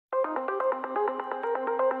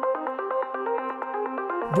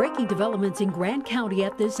Breaking developments in Grant County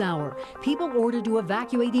at this hour. People ordered to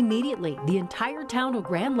evacuate immediately. The entire town of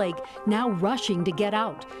Grand Lake now rushing to get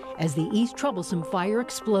out as the East Troublesome fire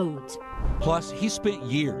explodes. Plus, he spent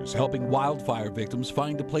years helping wildfire victims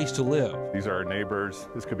find a place to live. These are our neighbors.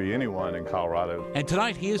 This could be anyone in Colorado. And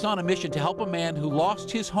tonight he is on a mission to help a man who lost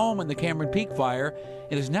his home in the Cameron Peak fire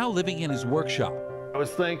and is now living in his workshop. I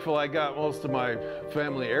was thankful I got most of my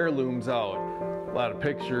family heirlooms out. A lot of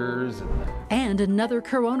pictures. And another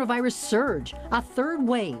coronavirus surge, a third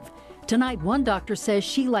wave. Tonight, one doctor says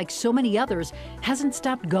she, like so many others, hasn't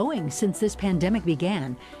stopped going since this pandemic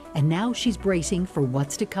began. And now she's bracing for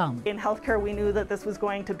what's to come. In healthcare, we knew that this was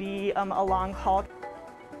going to be a long haul.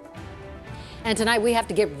 And tonight we have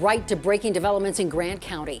to get right to breaking developments in Grant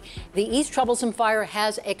County. The East Troublesome fire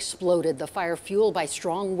has exploded, the fire fueled by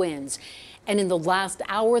strong winds. And in the last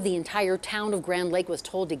hour, the entire town of Grand Lake was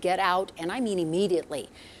told to get out, and I mean immediately.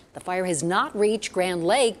 The fire has not reached Grand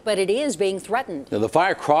Lake, but it is being threatened. Now, the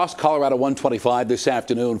fire crossed Colorado 125 this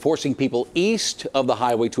afternoon, forcing people east of the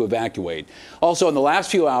highway to evacuate. Also, in the last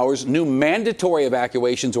few hours, new mandatory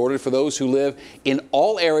evacuations ordered for those who live in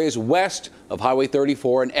all areas west of Highway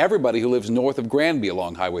 34 and everybody who lives north of Granby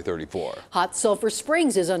along Highway 34. Hot Sulphur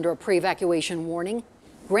Springs is under a pre-evacuation warning.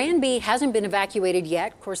 Granby hasn't been evacuated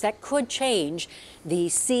yet. Of course, that could change. The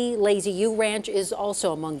C Lazy U Ranch is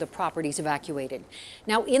also among the properties evacuated.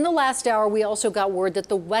 Now, in the last hour, we also got word that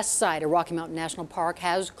the west side of Rocky Mountain National Park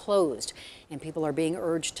has closed, and people are being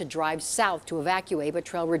urged to drive south to evacuate. But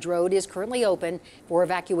Trail Ridge Road is currently open for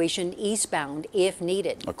evacuation eastbound if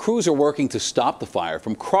needed. Crews are working to stop the fire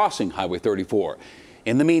from crossing Highway 34.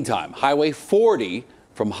 In the meantime, Highway 40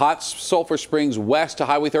 from Hot Sulphur Springs west to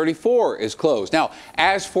Highway 34 is closed. Now,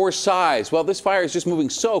 as for size, well, this fire is just moving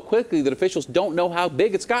so quickly that officials don't know how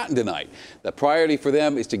big it's gotten tonight. The priority for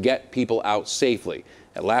them is to get people out safely.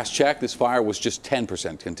 At last check, this fire was just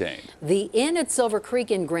 10% contained. The Inn at Silver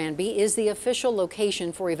Creek in Granby is the official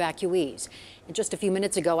location for evacuees. And just a few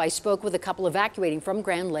minutes ago, I spoke with a couple evacuating from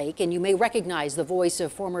Grand Lake, and you may recognize the voice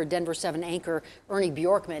of former Denver7 anchor Ernie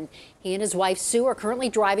Bjorkman. He and his wife Sue are currently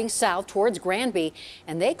driving south towards Granby,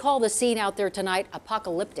 and they call the scene out there tonight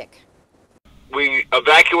apocalyptic. We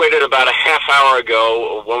evacuated about a half hour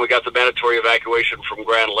ago when we got the mandatory evacuation from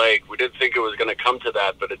Grand Lake. We didn't think it was going to come to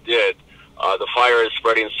that, but it did. The fire is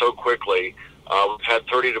spreading so quickly. We've had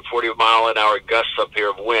 30 to 40 mile an hour gusts up here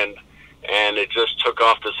of wind, and it just took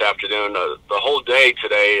off this afternoon. The whole day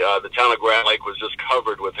today, the town of Grand Lake was just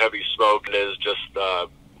covered with heavy smoke. It is just kind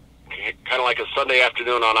of like a Sunday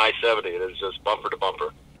afternoon on I-70. It is just bumper to bumper.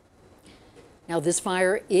 Now, this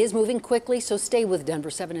fire is moving quickly, so stay with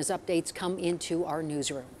Denver7 as updates come into our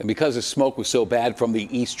newsroom. And because the smoke was so bad from the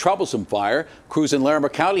East Troublesome fire, crews in Larimer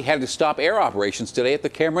County had to stop air operations today at the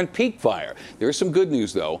Cameron Peak fire. There's some good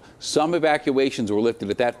news, though. Some evacuations were lifted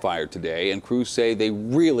at that fire today, and crews say they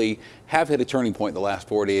really have hit a turning point in the last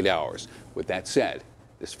 48 hours. With that said,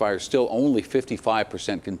 this fire is still only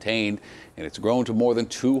 55% contained, and it's grown to more than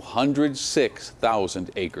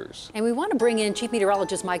 206,000 acres. And we want to bring in Chief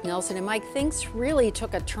Meteorologist Mike Nelson. And Mike, things really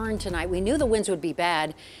took a turn tonight. We knew the winds would be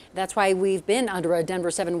bad. That's why we've been under a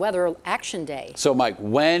Denver7 weather action day. So, Mike,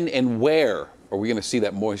 when and where are we going to see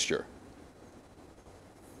that moisture?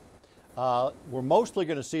 We're mostly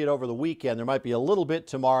going to see it over the weekend. There might be a little bit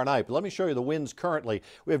tomorrow night, but let me show you the winds currently.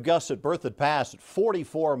 We have gusts at Berthoud Pass at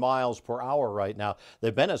 44 miles per hour right now.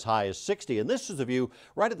 They've been as high as 60, and this is the view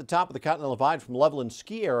right at the top of the Continental Divide from Levelland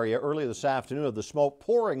Ski Area early this afternoon of the smoke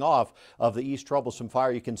pouring off of the East Troublesome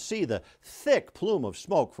fire. You can see the thick plume of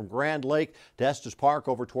smoke from Grand Lake to Estes Park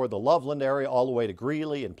over toward the Loveland area all the way to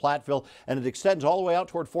Greeley and Platteville, and it extends all the way out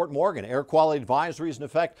toward Fort Morgan. Air quality advisories in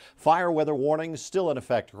effect, fire weather warnings still in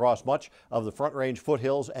effect across much of the Front Range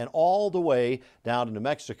foothills and all the way down to New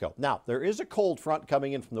Mexico. Now, there is a cold front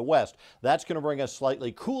coming in from the west. That's going to bring us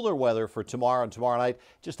slightly cooler weather for tomorrow and tomorrow night,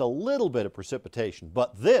 just a little bit of precipitation.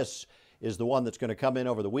 But this is the one that's going to come in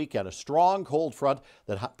over the weekend, a strong cold front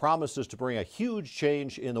that promises to bring a huge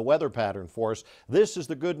change in the weather pattern for us. This is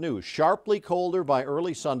the good news. Sharply colder by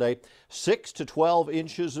early Sunday, 6 to 12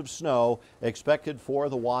 inches of snow expected for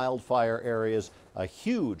the wildfire areas. A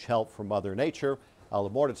huge help from Mother Nature. I'll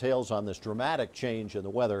have more details on this dramatic change in the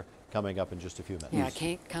weather coming up in just a few minutes. Yeah, it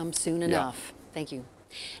can't come soon enough. Thank you.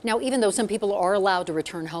 Now, even though some people are allowed to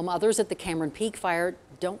return home, others at the Cameron Peak fire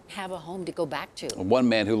don't have a home to go back to. One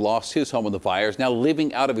man who lost his home in the fire is now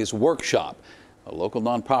living out of his workshop. A local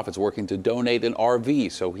nonprofit is working to donate an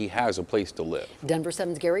RV so he has a place to live.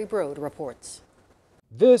 Denver7's Gary Brode reports.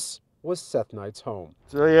 This was Seth Knight's home.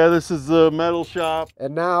 So yeah, this is the metal shop.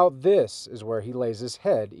 And now this is where he lays his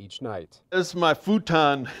head each night. This is my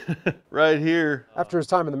futon right here. After his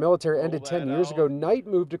time in the military ended 10 years ago, Knight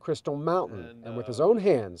moved to Crystal Mountain and with his own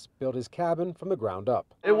hands built his cabin from the ground up.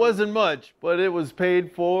 It wasn't much, but it was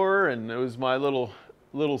paid for, and it was my little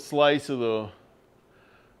slice of the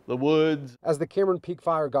woods. As the Cameron Peak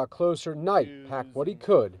fire got closer, Knight packed what he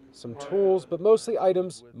could, some tools, but mostly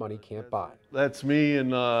items money can't buy. That's me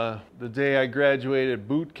and the day I graduated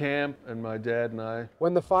boot camp, and my dad and I.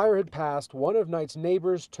 When the fire had passed, one of Knight's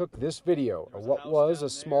neighbors took this video of what was a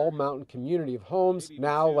small mountain community of homes,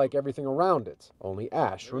 now like everything around it. Only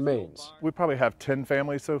ash remains. We probably have 10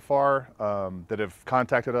 families so far that have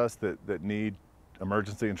contacted us that need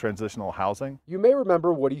emergency and transitional housing. You may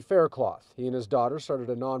remember Woody Faircloth. He and his daughter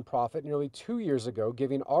started a nonprofit nearly 2 years ago,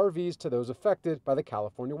 giving RVs to those affected by the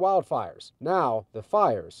California wildfires. Now, the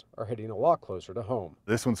fires are hitting a lot closer to home.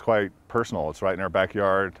 This one's quite personal. It's right in our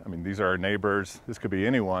backyard. I mean, these are our neighbors. This could be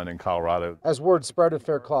anyone in Colorado. As word spread of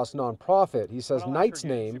Faircloth's nonprofit, he says Knight's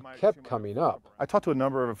name kept coming up. I talked to a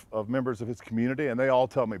number of members of his community, and they all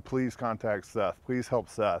tell me, please contact Seth. Please help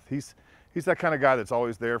Seth. He's that kind of guy that's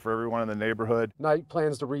always there for everyone in the neighborhood. Knight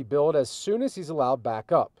plans to rebuild as soon as he's allowed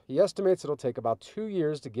back up. He estimates it'll take about 2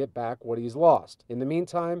 years to get back what he's lost. In the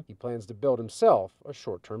meantime, he plans to build himself a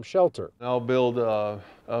short-term shelter. I'll build a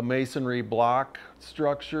masonry block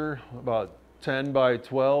structure, about 10 by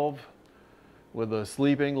 12, with a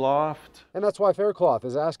sleeping loft. And that's why Faircloth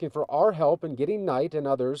is asking for our help in getting Knight and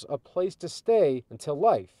others a place to stay until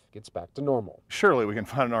life gets back to normal. Surely we can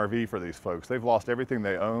find an RV for these folks. They've lost everything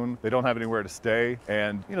they own. They don't have anywhere to stay,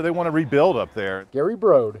 and they want to rebuild up there. Gary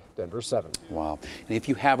Brode, Denver 7. Wow. And if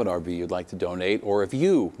you have an RV you'd like to donate, or if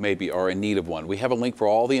you maybe are in need of one, we have a link for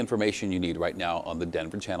all the information you need right now on the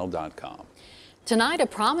denverchannel.com. Tonight, a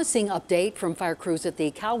promising update from fire crews at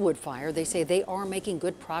the Calwood fire. They say they are making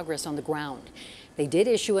good progress on the ground. They did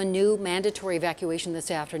issue a new mandatory evacuation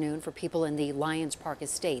this afternoon for people in the Lyons Park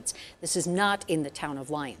estates. This is not in the town of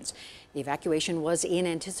Lyons. The evacuation was in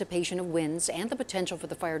anticipation of winds and the potential for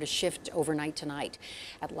the fire to shift overnight tonight.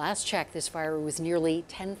 At last check, this fire was nearly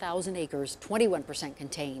 10,000 acres, 21%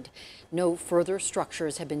 contained. No further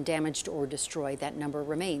structures have been damaged or destroyed. That number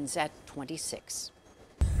remains at 26.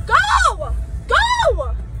 Go!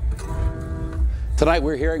 Go! Tonight,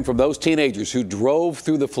 we're hearing from those teenagers who drove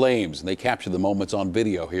through the flames, and they captured the moments on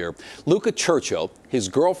video here. Luca Churchill, his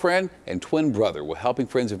girlfriend, and twin brother were helping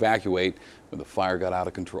friends evacuate when the fire got out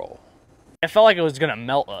of control. It felt like it was gonna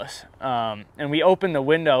melt us, and we opened the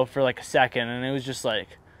window for like a second, and it was just like,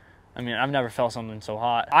 I mean, I've never felt something so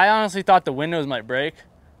hot. I honestly thought the windows might break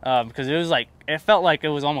because it felt like it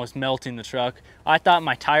was almost melting the truck. I thought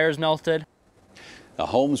my tires melted. The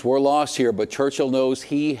homes were lost here, but Churchill knows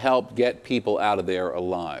he helped get people out of there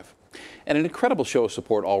alive. And an incredible show of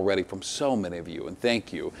support already from so many of you, and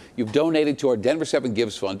thank you. You've donated to our Denver7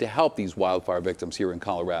 Gives Fund to help these wildfire victims here in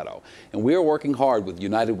Colorado. And we are working hard with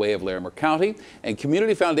United Way of Larimer County and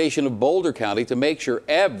Community Foundation of Boulder County to make sure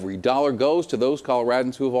every dollar goes to those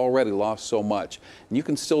Coloradans who have already lost so much. And you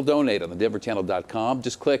can still donate on the denverchannel.com.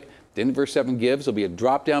 Just click Denver7 Gives. There'll be a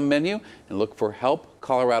drop-down menu and look for Help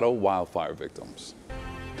Colorado Wildfire Victims.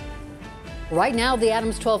 Right now, the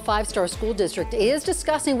Adams 12 5-star school district is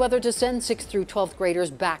discussing whether to send 6th through 12th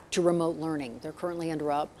graders back to remote learning. They're currently under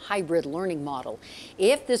a hybrid learning model.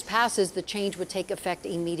 If this passes, the change would take effect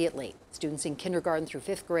immediately. Students in kindergarten through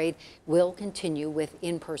 5th grade will continue with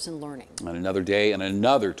in-person learning. On another day and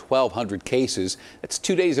another 1,200 cases. That's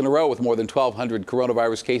 2 days in a row with more than 1,200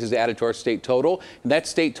 coronavirus cases added to our state total. And that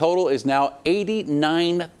state total is now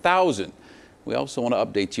 89,000. We also want to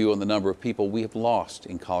update you on the number of people we have lost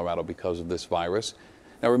in Colorado because of this virus.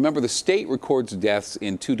 Now remember, the state records deaths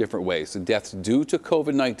in two different ways. The deaths due to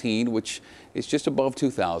COVID-19, which is just above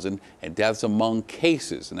 2,000, and deaths among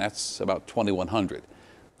cases, and that's about 2,100.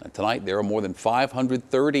 And tonight there are more than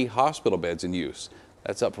 530 hospital beds in use.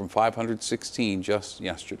 That's up from 516 just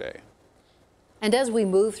yesterday. And as we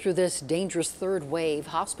move through this dangerous third wave,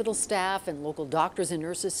 hospital staff and local doctors and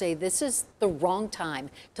nurses say this is the wrong time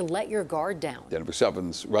to let your guard down. Denver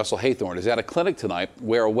 7's Russell Haythorne is at a clinic tonight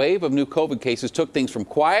where a wave of new COVID cases took things from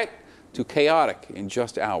quiet to chaotic in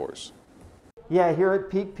just hours. Yeah, here at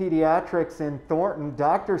Peak Pediatrics in Thornton,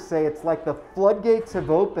 doctors say it's like the floodgates have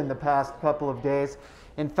opened the past couple of days.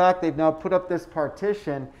 In fact, they've now put up this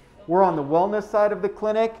partition. We're on the wellness side of the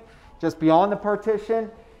clinic. Just beyond the partition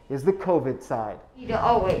is the COVID side.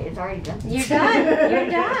 Oh wait, it's already done. You're done. You're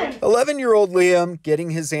done. 11-year-old Liam getting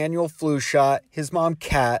his annual flu shot. His mom,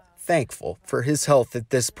 Kat, thankful for his health at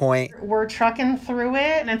this point. We're trucking through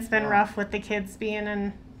it, and it's been rough with the kids being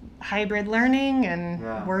in hybrid learning,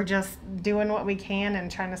 and we're just doing what we can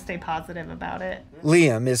and trying to stay positive about it.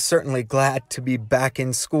 Liam is certainly glad to be back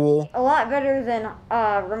in school. A lot better than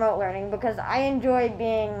remote learning because I enjoy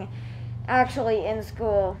being actually in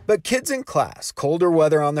school. But kids in class, colder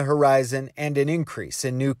weather on the horizon, and an increase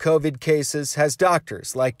in new COVID cases has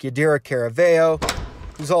doctors like Yadira Caraveo,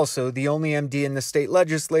 who's also the only MD in the state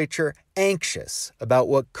legislature, anxious about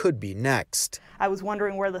what could be next. I was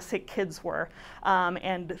wondering where the sick kids were,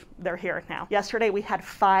 and they're here now. Yesterday we had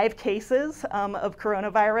 5 cases of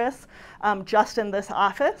coronavirus just in this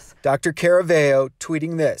office. Dr. Caraveo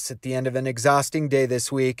tweeting this at the end of an exhausting day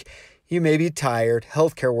this week. You may be tired,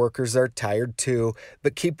 healthcare workers are tired too,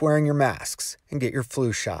 but keep wearing your masks and get your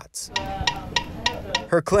flu shots.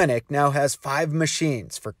 Her clinic now has 5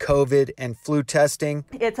 machines for COVID and flu testing.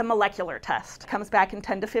 It's a molecular test. Comes back in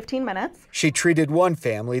 10 to 15 minutes. She treated one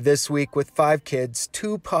family this week with 5 kids,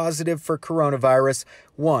 2 positive for coronavirus,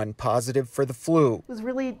 1 positive for the flu. It was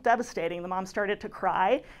really devastating. The mom started to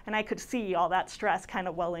cry, and I could see all that stress kind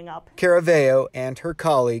of welling up. Caraveo and her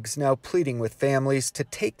colleagues now pleading with families to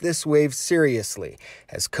take this wave seriously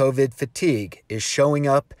as COVID fatigue is showing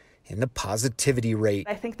up in the positivity rate.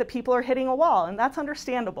 I think that people are hitting a wall, and that's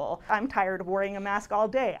understandable. I'm tired of wearing a mask all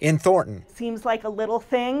day. In Thornton, Seems like a little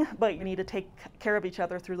thing, but you need to take care of each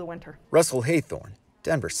other through the winter. Russell Haythorne,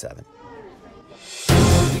 Denver7.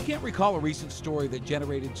 You can't recall a recent story that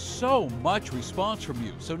generated so much response from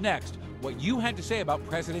you. So next, what you had to say about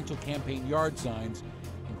presidential campaign yard signs,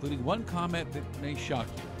 including one comment that may shock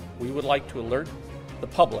you. We would like to alert the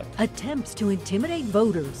public. Attempts to intimidate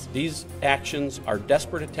voters. These actions are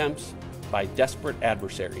desperate attempts by desperate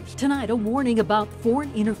adversaries. Tonight, a warning about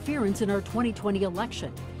foreign interference in our 2020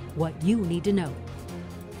 election. What you need to know.